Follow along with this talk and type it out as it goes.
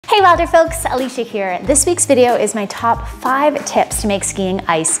Hey WILDR folks, Alicia here. This week's video is my top 5 tips to make skiing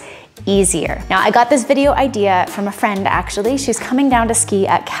ice easier. Now, I got this video idea from a friend actually. She's coming down to ski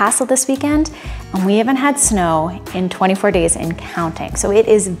at Castle this weekend, and we haven't had snow in 24 days and counting. So it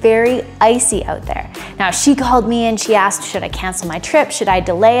is very icy out there. Now, she called me and she asked, should I cancel my trip? Should I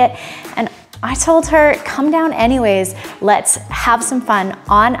delay it? And I told her, come down anyways. Let's have some fun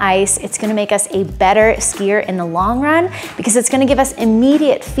on ice. It's gonna make us a better skier in the long run because it's gonna give us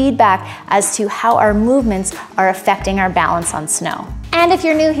immediate feedback as to how our movements are affecting our balance on snow. And if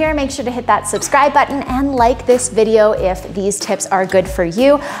you're new here, make sure to hit that subscribe button and like this video if these tips are good for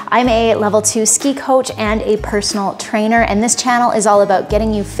you. I'm a level 2 ski coach and a personal trainer, and this channel is all about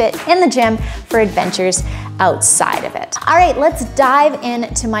getting you fit in the gym for adventures outside of it. All right, let's dive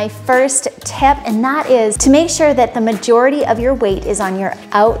into my first tip, and that is to make sure that the majority of your weight is on your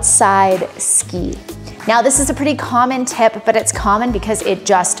outside ski. Now, this is a pretty common tip, but it's common because it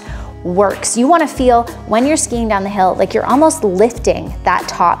just works. You want to feel when you're skiing down the hill like you're almost lifting that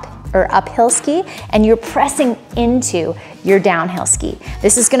top or uphill ski and you're pressing into your downhill ski.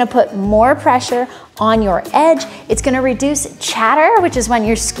 This is going to put more pressure on your edge. It's going to reduce chatter, which is when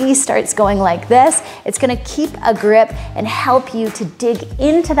your ski starts going like this. It's going to keep a grip and help you to dig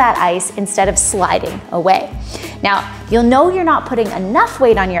into that ice instead of sliding away. Now, you'll know you're not putting enough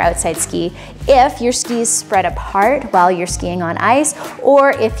weight on your outside ski if your skis spread apart while you're skiing on ice, or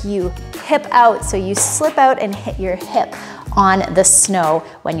if you hip out, so you slip out and hit your hip on the snow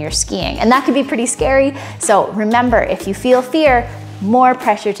when you're skiing. And that can be pretty scary. So remember, if you feel fear, more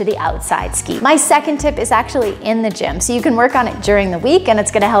pressure to the outside ski. My second tip is actually in the gym. So you can work on it during the week and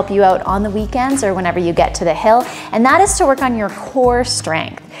it's gonna help you out on the weekends or whenever you get to the hill. And that is to work on your core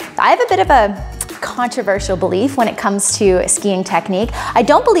strength. I have a bit of a controversial belief when it comes to skiing technique. I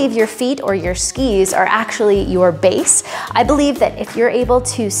don't believe your feet or your skis are actually your base. I believe that if you're able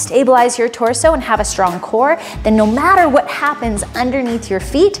to stabilize your torso and have a strong core, then no matter what happens underneath your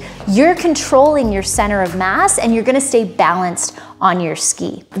feet, you're controlling your center of mass and you're gonna stay balanced on your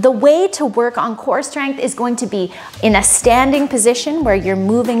ski. The way to work on core strength is going to be in a standing position where you're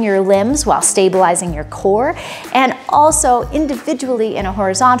moving your limbs while stabilizing your core, and also individually in a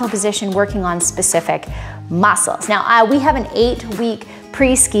horizontal position working on specific muscles. Now, we have an 8-week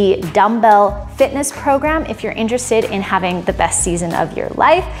pre-ski dumbbell fitness program. If you're interested in having the best season of your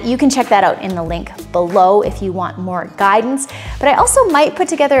life, you can check that out in the link below if you want more guidance. But I also might put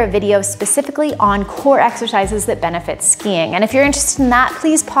together a video specifically on core exercises that benefit skiing. And if you're interested in that,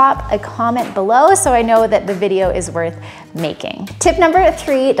 please pop a comment below so I know that the video is worth making. Tip number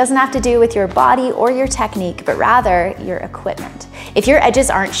 3 doesn't have to do with your body or your technique, but rather your equipment. If your edges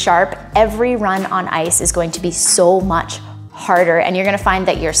aren't sharp, every run on ice is going to be so much harder, and you're gonna find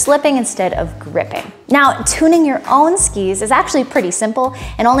that you're slipping instead of gripping. Now, tuning your own skis is actually pretty simple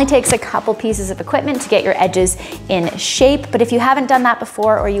and only takes a couple pieces of equipment to get your edges in shape. But if you haven't done that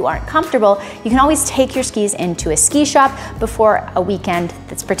before or you aren't comfortable, you can always take your skis into a ski shop before a weekend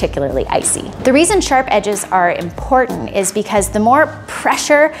that's particularly icy. The reason sharp edges are important is because the more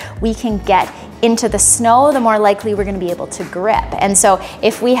pressure we can get into the snow, the more likely we're gonna be able to grip. And so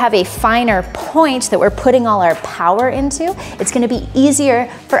if we have a finer point that we're putting all our power into, it's gonna be easier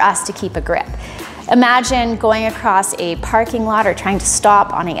for us to keep a grip. Imagine going across a parking lot or trying to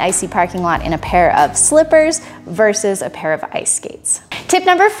stop on an icy parking lot in a pair of slippers versus a pair of ice skates. Tip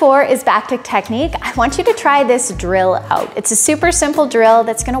number 4 is back to technique. I want you to try this drill out. It's a super simple drill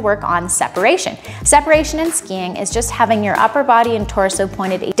that's gonna work on separation. Separation in skiing is just having your upper body and torso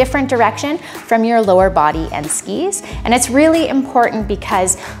pointed a different direction from your lower body and skis. And it's really important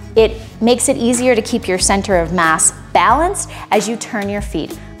because it makes it easier to keep your center of mass balanced as you turn your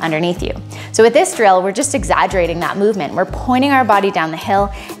feet underneath you. So with this drill, we're just exaggerating that movement. We're pointing our body down the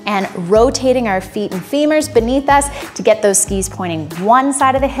hill and rotating our feet and femurs beneath us to get those skis pointing one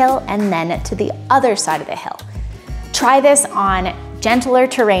side of the hill and then to the other side of the hill. Try this on gentler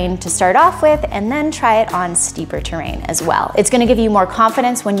terrain to start off with, and then try it on steeper terrain as well. It's gonna give you more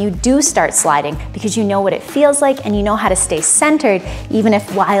confidence when you do start sliding because you know what it feels like and you know how to stay centered even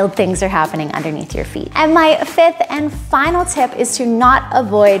if wild things are happening underneath your feet. And my 5th and final tip is to not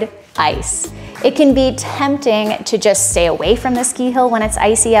avoid ice. It can be tempting to just stay away from the ski hill when it's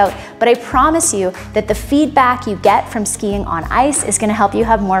icy out, but I promise you that the feedback you get from skiing on ice is gonna help you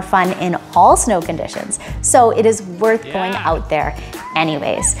have more fun in all snow conditions. So it is worth going out there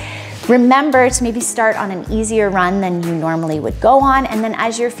anyways. Remember to maybe start on an easier run than you normally would go on, and then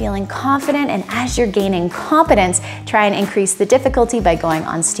as you're feeling confident and as you're gaining confidence, try and increase the difficulty by going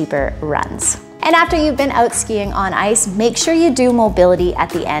on steeper runs. And after you've been out skiing on ice, make sure you do mobility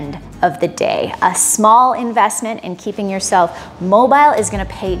at the end of the day. A small investment in keeping yourself mobile is gonna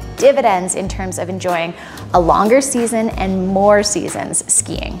pay dividends in terms of enjoying a longer season and more seasons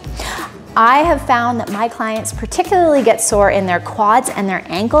skiing. I have found that my clients particularly get sore in their quads and their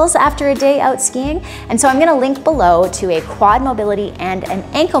ankles after a day out skiing, and so I'm gonna link below to a quad mobility and an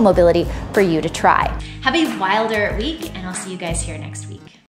ankle mobility for you to try. Have a wilder week, and I'll see you guys here next week.